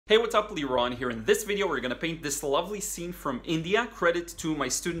Hey, what's up, Liron here. In this video, we're gonna paint this lovely scene from India. Credit to my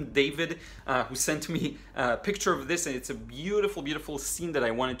student David, who sent me a picture of this, and it's a beautiful, beautiful scene that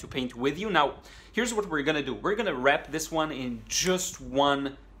I wanted to paint with you. Now, here's what we're gonna do. We're gonna wrap this one in just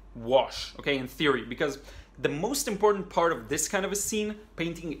one wash, okay, in theory, because the most important part of this kind of a scene,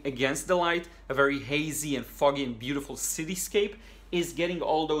 painting against the light, a very hazy and foggy and beautiful cityscape, is getting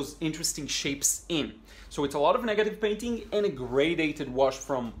all those interesting shapes in. So it's a lot of negative painting and a gradated wash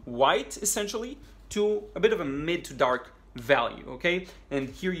from white, essentially, to a bit of a mid to dark value, okay? And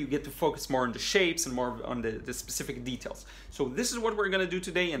here you get to focus more on the shapes and more on the specific details. So this is what we're gonna do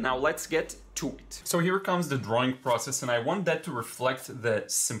today, and now let's get to it. So here comes the drawing process, and I want that to reflect the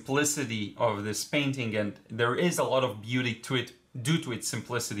simplicity of this painting, and there is a lot of beauty to it due to its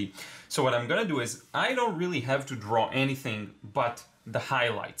simplicity. So what I'm gonna do is, I don't really have to draw anything but the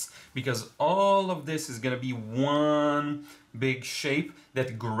highlights, because all of this is going to be one big shape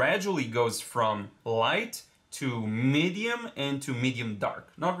that gradually goes from light to medium and to medium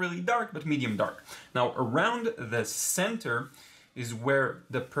dark. Not really dark, but medium dark. Now around the center is where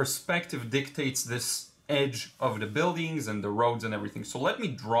the perspective dictates this edge of the buildings and the roads and everything. So let me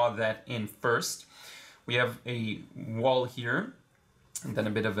draw that in first. We have a wall here, and then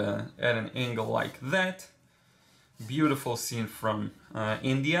a bit of at an angle like that. Beautiful scene from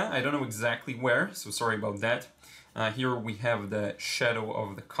India. I don't know exactly where, so sorry about that. Here we have the shadow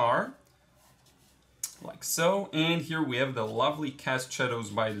of the car, like so. And here we have the lovely cast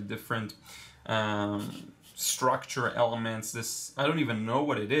shadows by the different structure elements. This, I don't even know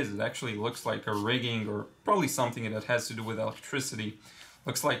what it is. It actually looks like a rigging or probably something that has to do with electricity.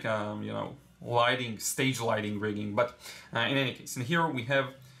 Looks like, you know, lighting, stage lighting rigging. But in any case, and here we have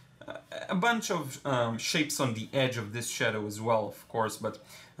a bunch of shapes on the edge of this shadow as well, of course, but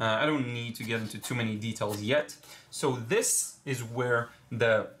I don't need to get into too many details yet. So this is where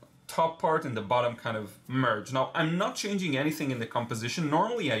the top part and the bottom kind of merge. Now, I'm not changing anything in the composition.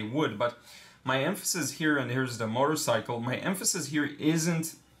 Normally I would, but my emphasis here, and here's the motorcycle, my emphasis here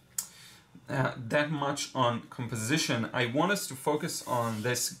isn't that much on composition. I want us to focus on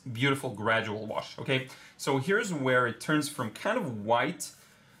this beautiful gradual wash, okay? So here's where it turns from kind of white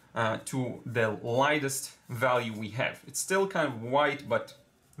to the lightest value we have. It's still kind of white, but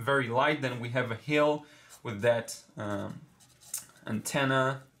very light. Then we have a hill with that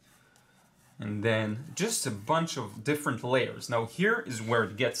antenna, and then just a bunch of different layers. Now here is where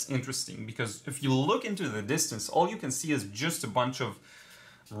it gets interesting, because if you look into the distance, all you can see is just a bunch of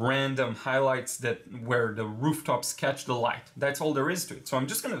random highlights that where the rooftops catch the light. That's all there is to it. So I'm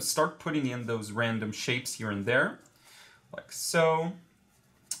just going to start putting in those random shapes here and there, like so.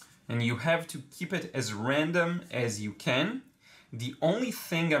 And you have to keep it as random as you can. The only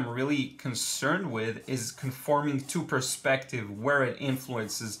thing I'm really concerned with is conforming to perspective where it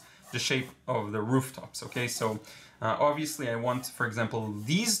influences the shape of the rooftops, okay? So obviously I want, for example,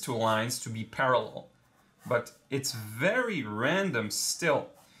 these two lines to be parallel, but it's very random still.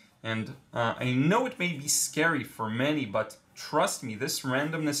 And I know it may be scary for many, but trust me, this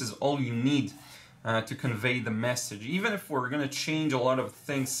randomness is all you need to convey the message, even if we're going to change a lot of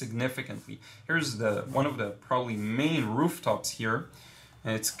things significantly. Here's one of the probably main rooftops here,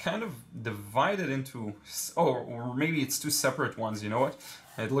 and it's kind of divided into, or maybe it's two separate ones, you know what?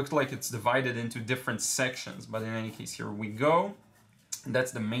 It looked like it's divided into different sections, but in any case, here we go. And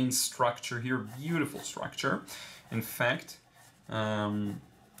that's the main structure here, beautiful structure. In fact, I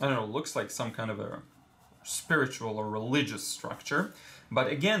don't know, looks like some kind of a spiritual or religious structure. But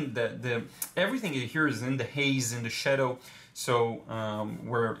again, everything here is in the haze, in the shadow. So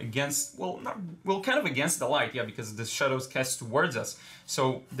we're against, kind of against the light, yeah, because the shadows cast towards us.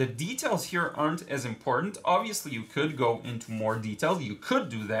 So the details here aren't as important. Obviously, you could go into more detail. You could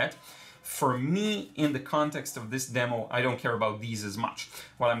do that. For me, in the context of this demo, I don't care about these as much.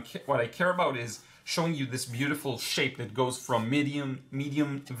 What I care about is showing you this beautiful shape that goes from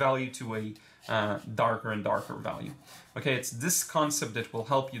medium value to a darker and darker value. Okay, it's this concept that will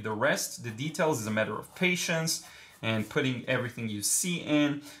help you. The rest, the details, is a matter of patience and putting everything you see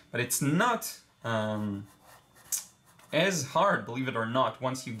in, but it's not as hard, believe it or not,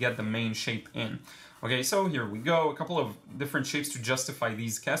 once you get the main shape in. Okay, so here we go, a couple of different shapes to justify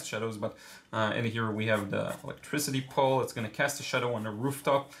these cast shadows, but and here we have the electricity pole. It's going to cast a shadow on the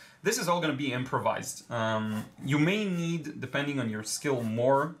rooftop. This is all going to be improvised. You may need, depending on your skill,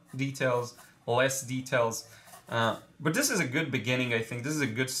 more details, less details, but this is a good beginning. I think this is a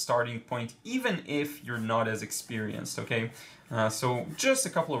good starting point, even if you're not as experienced, okay? So just a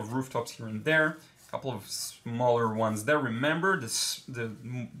couple of rooftops here and there, couple of smaller ones there. Remember,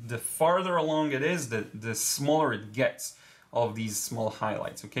 the farther along it is, the smaller it gets. all of these small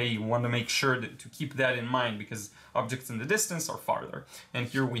highlights, okay? You want to make sure to keep that in mind because objects in the distance are farther. And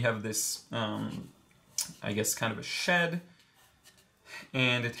here we have this, I guess, kind of a shed,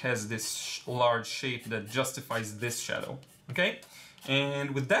 and it has this large shape that justifies this shadow, okay?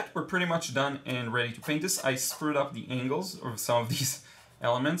 And with that, we're pretty much done and ready to paint this. I screwed up the angles of some of these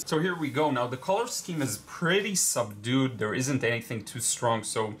elements. So here we go. Now the color scheme is pretty subdued. There isn't anything too strong.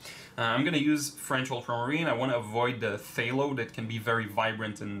 So I'm going to use French ultramarine. I want to avoid the phthalo that can be very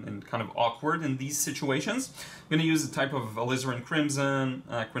vibrant and kind of awkward in these situations. I'm going to use a type of alizarin crimson,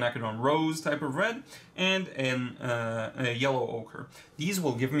 Quinacridone Rose type of red, and a yellow ochre. These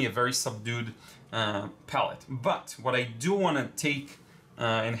will give me a very subdued palette. But what I do want to take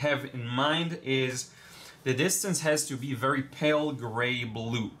and have in mind is the distance has to be very pale gray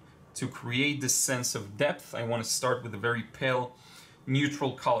blue. To create this sense of depth, I want to start with a very pale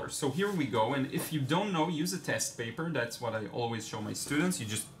neutral color. So here we go, and if you don't know, use a test paper. That's what I always show my students. You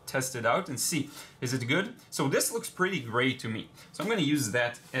just test it out and see, is it good? So this looks pretty gray to me. So I'm going to use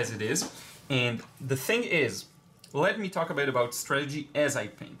that as it is. And the thing is, let me talk a bit about strategy as I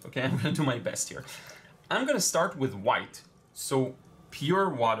paint, okay? I'm going to do my best here. I'm going to start with white, so pure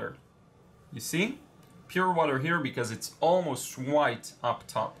water. You see? Pure water here because it's almost white up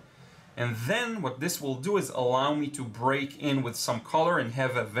top. And then what this will do is allow me to break in with some color and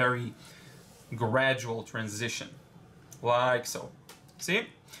have a very gradual transition, like so. See?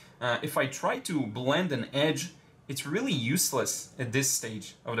 If I try to blend an edge, it's really useless at this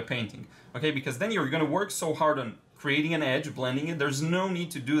stage of the painting, okay? Because then you're going to work so hard on creating an edge, blending it. There's no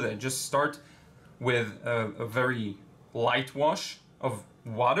need to do that. Just start with a very light wash of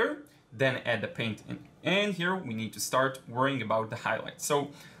water, then add the paint in. And here we need to start worrying about the highlights. So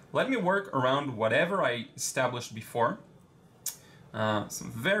let me work around whatever I established before.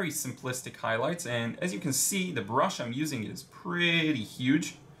 Some very simplistic highlights. And as you can see, the brush I'm using is pretty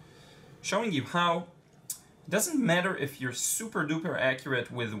huge, showing you how it doesn't matter if you're super duper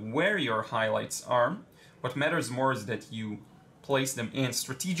accurate with where your highlights are. What matters more is that you place them in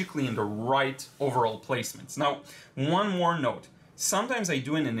strategically in the right overall placements. Now, one more note. Sometimes I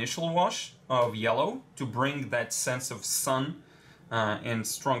do an initial wash of yellow to bring that sense of sun and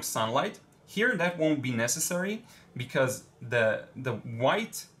strong sunlight. Here that won't be necessary because the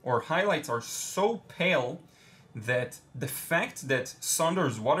white or highlights are so pale that the fact that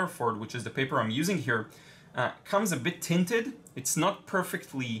Saunders Waterford, which is the paper I'm using here, comes a bit tinted. It's not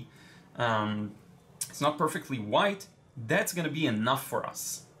perfectly white. That's going to be enough for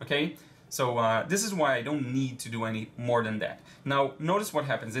us, okay? So this is why I don't need to do any more than that. Now, notice what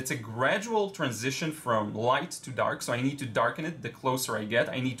happens. It's a gradual transition from light to dark, so I need to darken it the closer I get.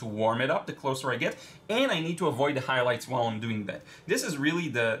 I need to warm it up the closer I get, and I need to avoid the highlights while I'm doing that. This is really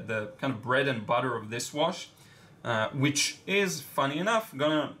the kind of bread and butter of this wash, which is, funny enough,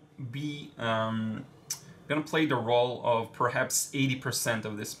 gonna play the role of perhaps 80%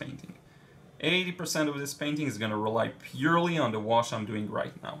 of this painting. 80% of this painting is gonna rely purely on the wash I'm doing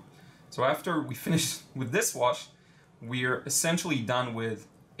right now. So after we finish with this wash, we're essentially done with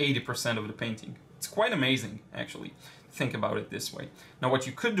 80% of the painting. It's quite amazing, actually, think about it this way. Now what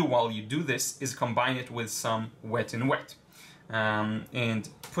you could do while you do this is combine it with some wet and wet and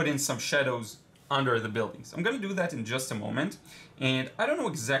put in some shadows under the buildings. I'm going to do that in just a moment, and I don't know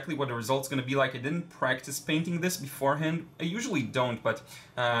exactly what the result's going to be like. I didn't practice painting this beforehand. I usually don't, but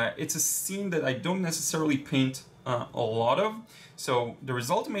it's a scene that I don't necessarily paint a lot of, so the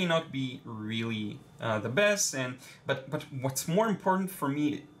result may not be really the best. But what's more important for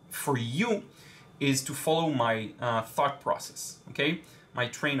me, for you, is to follow my thought process, okay? My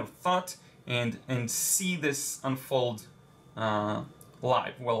train of thought, and see this unfold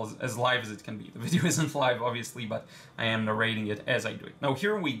live, well, as live as it can be. The video isn't live, obviously, but I am narrating it as I do it. Now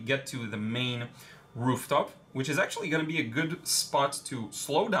here we get to the main rooftop, which is actually going to be a good spot to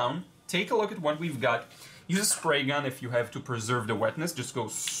slow down, take a look at what we've got. Use a spray gun if you have to preserve the wetness. Just go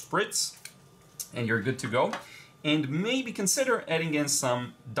spritz, and you're good to go. And maybe consider adding in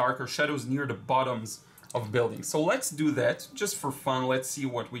some darker shadows near the bottoms of buildings. So let's do that, just for fun. Let's see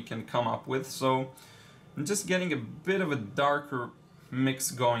what we can come up with. So I'm just getting a bit of a darker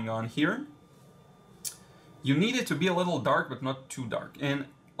mix going on here. You need it to be a little dark, but not too dark. And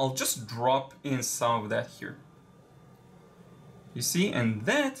I'll just drop in some of that here. You see, and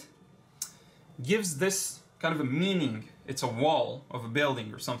that gives this kind of a meaning. It's a wall of a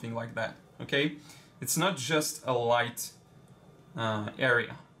building or something like that, okay? It's not just a light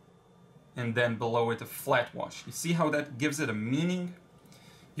area and then below it a flat wash. You see how that gives it a meaning?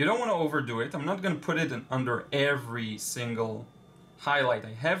 You don't want to overdo it. I'm not going to put it under every single highlight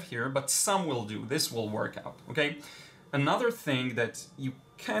I have here, but some will do. This will work out, okay? Another thing that you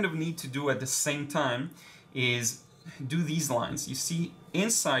kind of need to do at the same time is do these lines. You see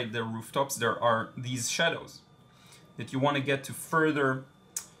inside the rooftops there are these shadows that you want to get to further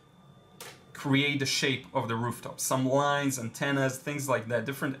create the shape of the rooftop. Some lines, antennas, things like that,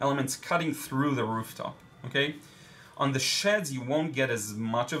 different elements cutting through the rooftop, okay? On the sheds you won't get as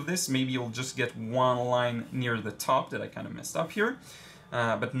much of this. Maybe you'll just get one line near the top that I kind of messed up here,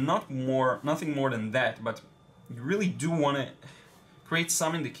 but nothing more than that. But you really do want to create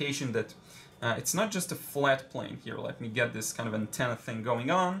some indication that it's not just a flat plane here. Let me get this kind of antenna thing going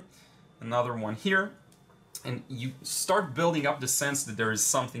on. Another one here. And you start building up the sense that there is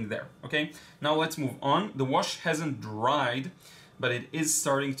something there, okay? Now let's move on. The wash hasn't dried, but it is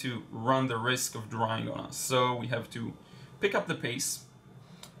starting to run the risk of drying on us. So we have to pick up the pace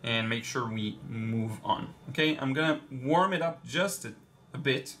and make sure we move on, okay? I'm gonna warm it up just a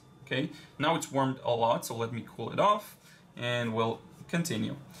bit, okay? Now it's warmed a lot, so let me cool it off and we'll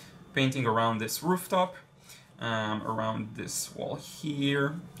continue. Painting around this rooftop, around this wall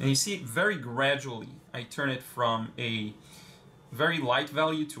here. And you see very gradually, I turn it from a very light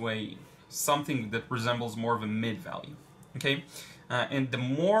value to a something that resembles more of a mid value, okay? And the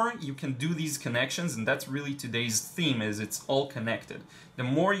more you can do these connections, and that's really today's theme, is it's all connected. The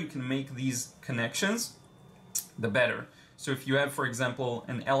more you can make these connections, the better. So if you have, for example,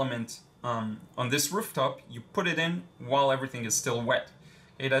 an element on this rooftop, you put it in while everything is still wet.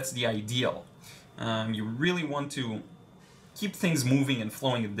 Okay, that's the ideal. You really want to keep things moving and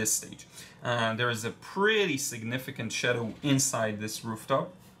flowing at this stage. There is a pretty significant shadow inside this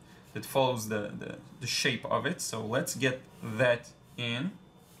rooftop that follows the shape of it. So let's get that in.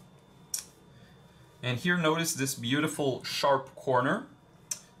 And here, notice this beautiful sharp corner.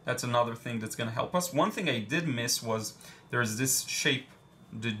 That's another thing that's going to help us. One thing I did miss was there's this shape,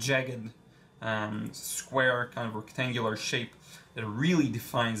 the jagged square kind of rectangular shape that really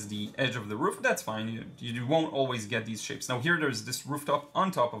defines the edge of the roof. That's fine, you won't always get these shapes. Now here there's this rooftop on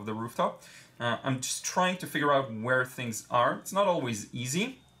top of the rooftop. I'm just trying to figure out where things are. It's not always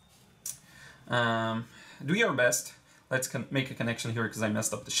easy. Do your best. Let's make a connection here because I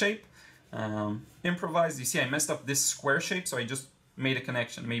messed up the shape. Improvise. You see I messed up this square shape, so I just made a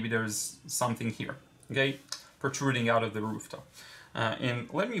connection. Maybe there's something here, okay, protruding out of the rooftop. And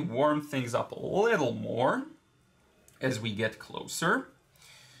let me warm things up a little more as we get closer.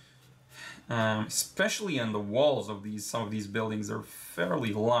 Especially on the walls of some of these buildings are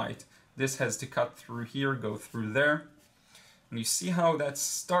fairly light. This has to cut through here, go through there. And you see how that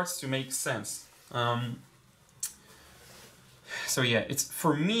starts to make sense. So yeah, it's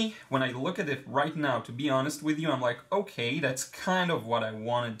for me, when I look at it right now, to be honest with you, I'm like, okay, that's kind of what I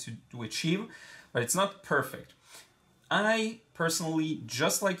wanted to achieve, but it's not perfect. I personally,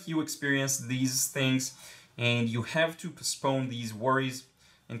 just like you, experienced these things, and you have to postpone these worries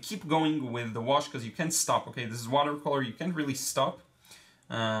and keep going with the wash because you can't stop. Okay, this is watercolor, you can't really stop.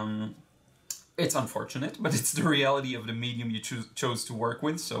 It's unfortunate, but it's the reality of the medium you chose to work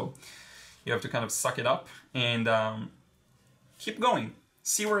with, so you have to kind of suck it up and keep going.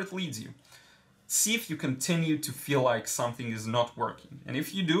 See where it leads you. See if you continue to feel like something is not working. And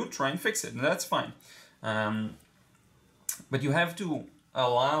if you do, try and fix it, and that's fine. But you have to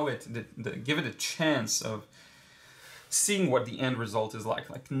allow it, give it a chance of seeing what the end result is like.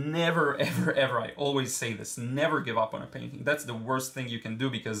 Like never, ever, ever, I always say this, never give up on a painting. That's the worst thing you can do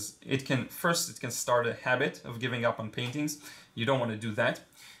because it can start a habit of giving up on paintings. You don't want to do that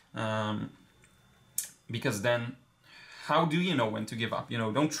because then how do you know when to give up? You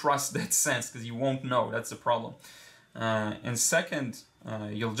know, don't trust that sense because you won't know. That's the problem. And second,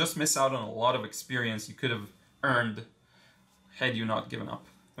 you'll just miss out on a lot of experience you could have earned had you not given up.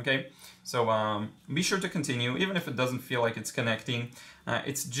 Okay, so be sure to continue, even if it doesn't feel like it's connecting.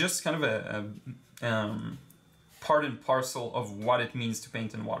 It's just kind of a part and parcel of what it means to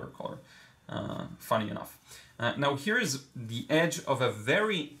paint in watercolor, funny enough. Now here is the edge of a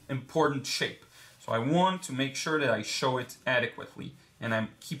very important shape. So I want to make sure that I show it adequately, and I'm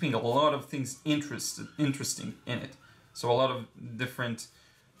keeping a lot of things interesting in it. So a lot of different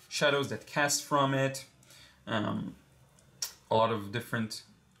shadows that cast from it, a lot of different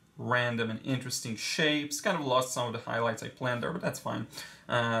random and interesting shapes. Kind of lost some of the highlights I planned there, but that's fine.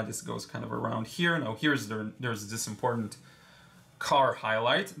 This goes kind of around here. Now there's this important car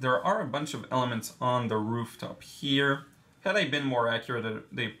highlight. There are a bunch of elements on the rooftop here. Had I been more accurate,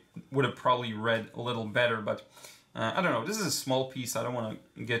 they would have probably read a little better, but I don't know. This is a small piece. I don't want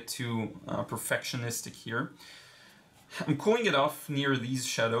to get too perfectionistic here. I'm cooling it off near these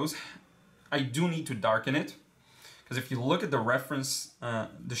shadows. I do need to darken it, because if you look at the reference,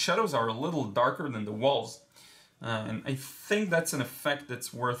 the shadows are a little darker than the walls. And I think that's an effect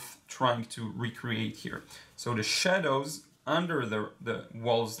that's worth trying to recreate here. So the shadows under the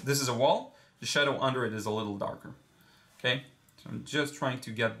walls, this is a wall, the shadow under it is a little darker. Okay, so I'm just trying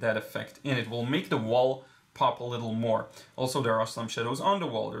to get that effect in. It will make the wall pop a little more. Also, there are some shadows on the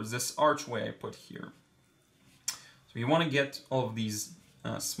wall. There's this archway I put here. So you want to get all of these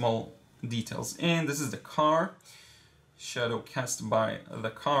small details in. This is the car, shadow cast by the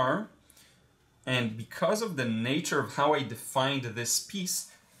car. And because of the nature of how I defined this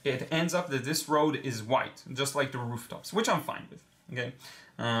piece, it ends up that this road is white, just like the rooftops, which I'm fine with. Okay.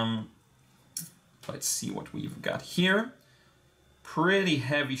 Let's see what we've got here. Pretty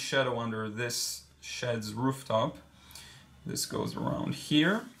heavy shadow under this shed's rooftop. This goes around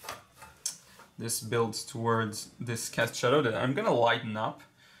here. This builds towards this cast shadow that I'm gonna lighten up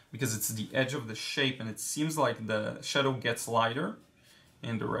because it's the edge of the shape and it seems like the shadow gets lighter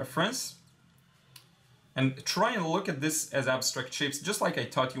in the reference. And try and look at this as abstract shapes, just like I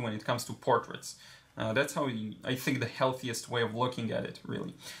taught you when it comes to portraits. That's how I think the healthiest way of looking at it,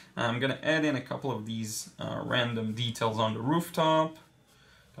 really. I'm gonna add in a couple of these random details on the rooftop,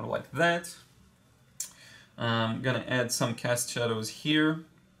 kind of like that. I'm gonna add some cast shadows here,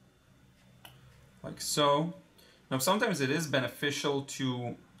 like so. Now sometimes it is beneficial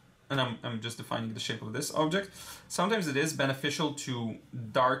to, and I'm just defining the shape of this object, sometimes it is beneficial to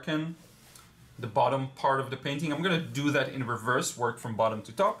darken the bottom part of the painting. I'm gonna do that in reverse, work from bottom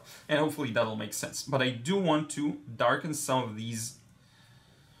to top, and hopefully that'll make sense. But I do want to darken some of these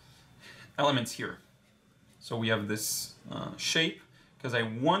elements here. So we have this shape, because I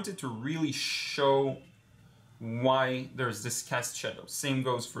wanted to really show why there's this cast shadow. Same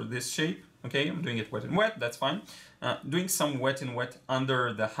goes for this shape. Okay, I'm doing it wet and wet, that's fine. Doing some wet and wet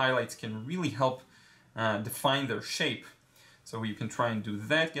under the highlights can really help define their shape. So you can try and do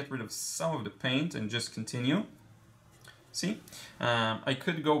that, get rid of some of the paint and just continue. See? I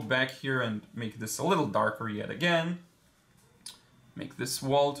could go back here and make this a little darker yet again. Make this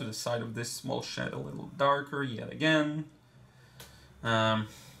wall to the side of this small shed a little darker yet again.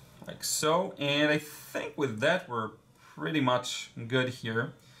 Like so. And I think with that we're pretty much good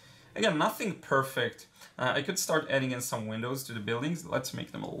here. Again, nothing perfect. I could start adding in some windows to the buildings. Let's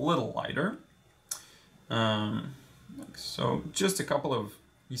make them a little lighter. Like so, just a couple of,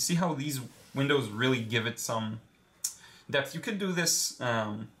 you see how these windows really give it some depth. You could do this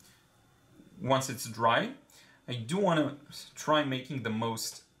once it's dry. I do want to try making the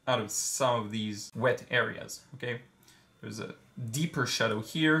most out of some of these wet areas, okay? There's a deeper shadow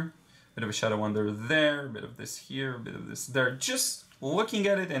here, a bit of a shadow under there, a bit of this here, a bit of this there. Just looking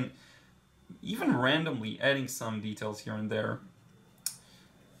at it and even randomly adding some details here and there.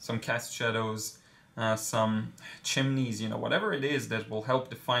 Some cast shadows. Some chimneys, you know, whatever it is that will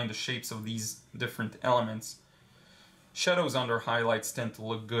help define the shapes of these different elements. Shadows under highlights tend to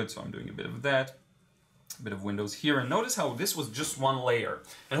look good, so I'm doing a bit of that. A bit of windows here, and notice how this was just one layer,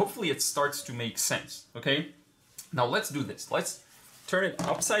 and hopefully it starts to make sense, okay? Now let's do this. Let's turn it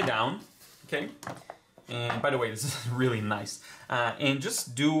upside down, okay? And by the way, this is really nice. And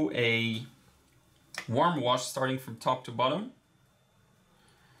just do a warm wash starting from top to bottom.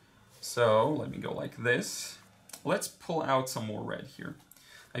 So let me go like this. Let's pull out some more red here.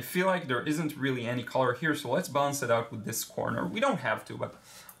 I feel like there isn't really any color here, so let's balance it out with this corner. We don't have to, but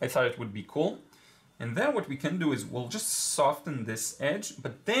I thought it would be cool. And then what we can do is we'll just soften this edge,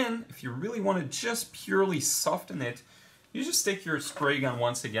 but then if you really want to just purely soften it, you just take your spray gun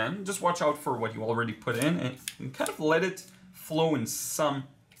once again. Just watch out for what you already put in and kind of let it flow in some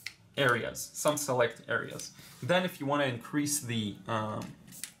areas, some select areas. Then if you want to increase the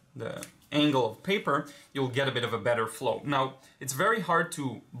angle of paper, you'll get a bit of a better flow. Now, it's very hard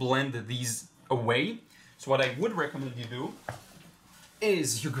to blend these away, so what I would recommend you do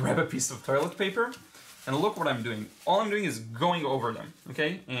is you grab a piece of toilet paper and look what I'm doing. All I'm doing is going over them,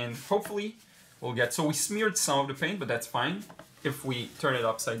 okay? And hopefully we'll get, so we smeared some of the paint, but that's fine. If we turn it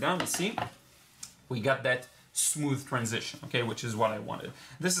upside down, you see, we got that smooth transition, okay, which is what I wanted.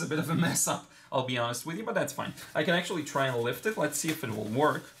 This is a bit of a mess up, I'll be honest with you, but that's fine. I can actually try and lift it. Let's see if it will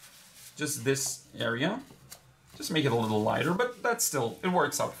work. Just this area. Just make it a little lighter, but that's still, it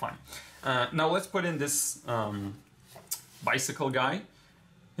works out fine. Now let's put in this bicycle guy.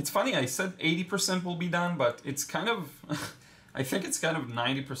 It's funny, I said 80% will be done, but it's kind of, I think it's kind of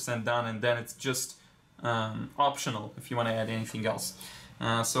 90% done, and then it's just optional if you want to add anything else.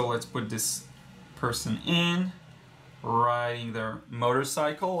 So let's put this person in, riding their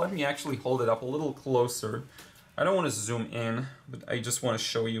motorcycle. Let me actually hold it up a little closer. I don't want to zoom in, but I just want to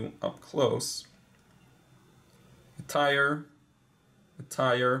show you up close. A tire,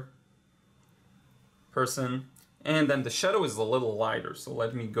 person, And then the shadow is a little lighter, so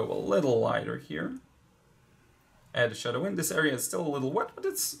let me go a little lighter here. Add a shadow in. This area is still a little wet, but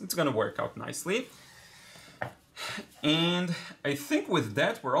it's gonna work out nicely. And I think with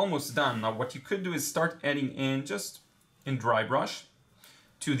that, we're almost done. Now, what you could do is start adding in just in dry brush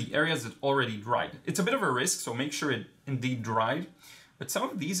to the areas that already dried. It's a bit of a risk, so make sure it indeed dried. But some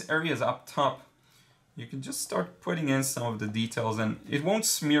of these areas up top, you can just start putting in some of the details, and it won't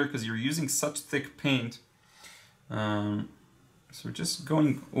smear because you're using such thick paint. So just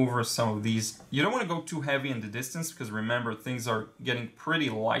going over some of these. You don't want to go too heavy in the distance because remember, things are getting pretty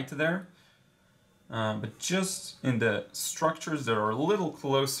light there. But just in the structures that are a little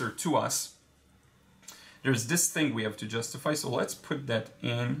closer to us, there's this thing we have to justify. So let's put that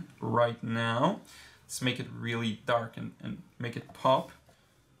in right now. Let's make it really dark and make it pop.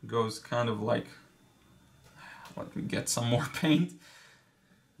 It goes kind of like, let me get some more paint.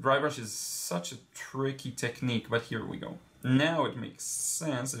 Dry brush is such a tricky technique, but here we go. Now it makes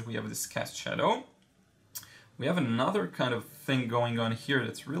sense that we have this cast shadow. We have another kind of thing going on here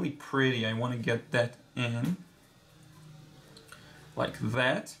that's really pretty. I want to get that in like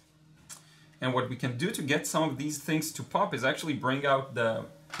that. And what we can do to get some of these things to pop is actually bring out the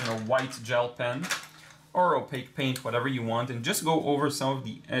white gel pen or opaque paint, whatever you want, and just go over some of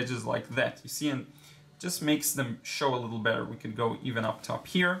the edges like that. You see, and just makes them show a little better. We could go even up top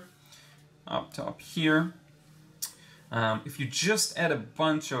here, up top here. If you just add a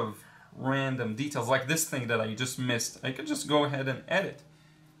bunch of random details, like this thing that I just missed, I could just go ahead and edit.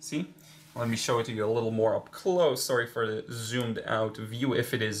 See? Let me show it to you a little more up close. Sorry for the zoomed out view,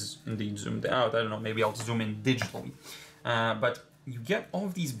 if it is indeed zoomed out. I don't know, maybe I'll zoom in digitally. But you get all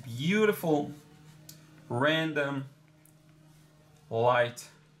of these beautiful, random, light,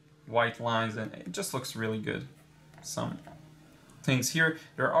 white lines, and it just looks really good. Some things here.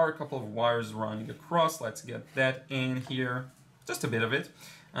 There are a couple of wires running across. Let's get that in here. Just a bit of it.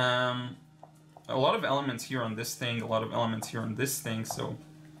 A lot of elements here on this thing, a lot of elements here on this thing, so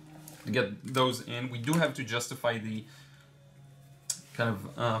to get those in, we do have to justify the kind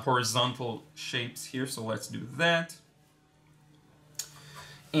of horizontal shapes here, so let's do that.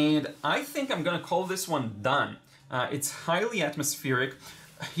 And I think I'm gonna call this one done. It's highly atmospheric.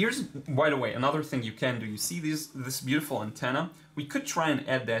 Here's, by the way, another thing you can do. You see this beautiful antenna? We could try and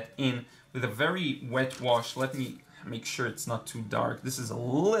add that in with a very wet wash. Let me make sure it's not too dark. This is a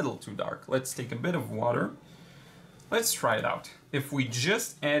little too dark. Let's take a bit of water. Let's try it out. If we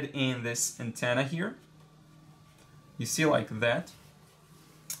just add in this antenna here, you see like that.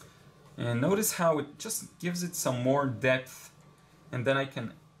 And notice how it just gives it some more depth. And then I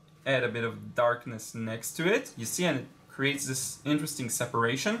can add a bit of darkness next to it. You see, and it creates this interesting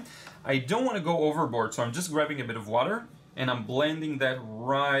separation. I don't want to go overboard, so I'm just grabbing a bit of water and I'm blending that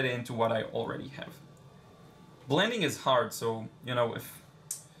right into what I already have. Blending is hard, so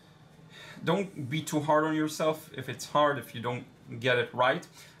don't be too hard on yourself if it's hard, if you don't get it right.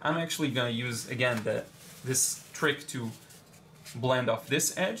 I'm actually going to use again this trick to blend off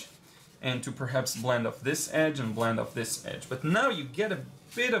this edge and to perhaps blend off this edge and blend off this edge. But now you get a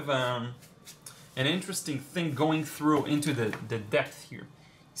bit of an interesting thing going through into the depth here.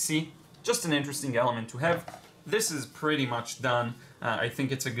 See, just an interesting element to have. This is pretty much done. I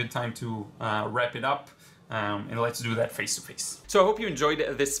think it's a good time to wrap it up. And let's do that face to face. So I hope you enjoyed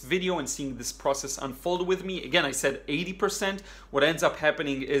this video and seeing this process unfold with me. Again, I said 80%. What ends up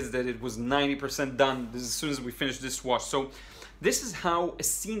happening is that it was 90% done as soon as we finish this wash. So this is how a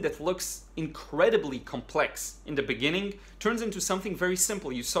scene that looks incredibly complex in the beginning turns into something very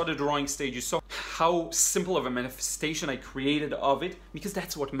simple. You saw the drawing stage, you saw how simple of a manifestation I created of it, because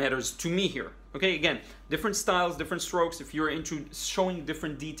that's what matters to me here. Okay, again, different styles, different strokes. If you're into showing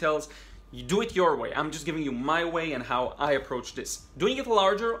different details, you do it your way. I'm just giving you my way and how I approach this. Doing it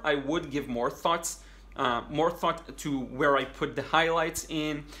larger, I would give more thought to where I put the highlights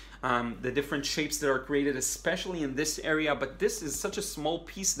in, the different shapes that are created, especially in this area. But this is such a small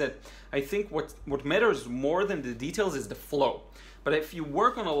piece that I think what matters more than the details is the flow. But if you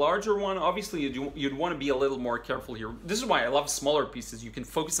work on a larger one, obviously you'd want to be a little more careful here. This is why I love smaller pieces. You can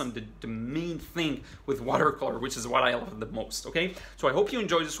focus on the main thing with watercolor, which is what I love the most, okay? So I hope you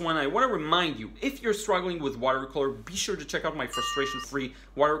enjoyed this one. I want to remind you, if you're struggling with watercolor, be sure to check out my frustration-free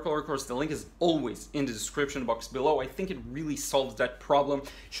watercolor course. The link is always in the description box below. I think it really solves that problem,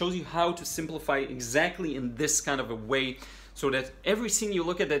 shows you how to simplify exactly in this kind of a way, so that every scene you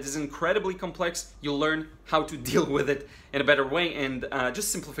look at that is incredibly complex, you'll learn how to deal with it in a better way. And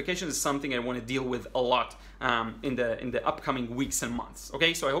just simplification is something I want to deal with a lot in the upcoming weeks and months.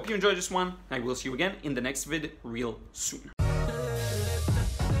 Okay, so I hope you enjoyed this one. I will see you again in the next vid real soon.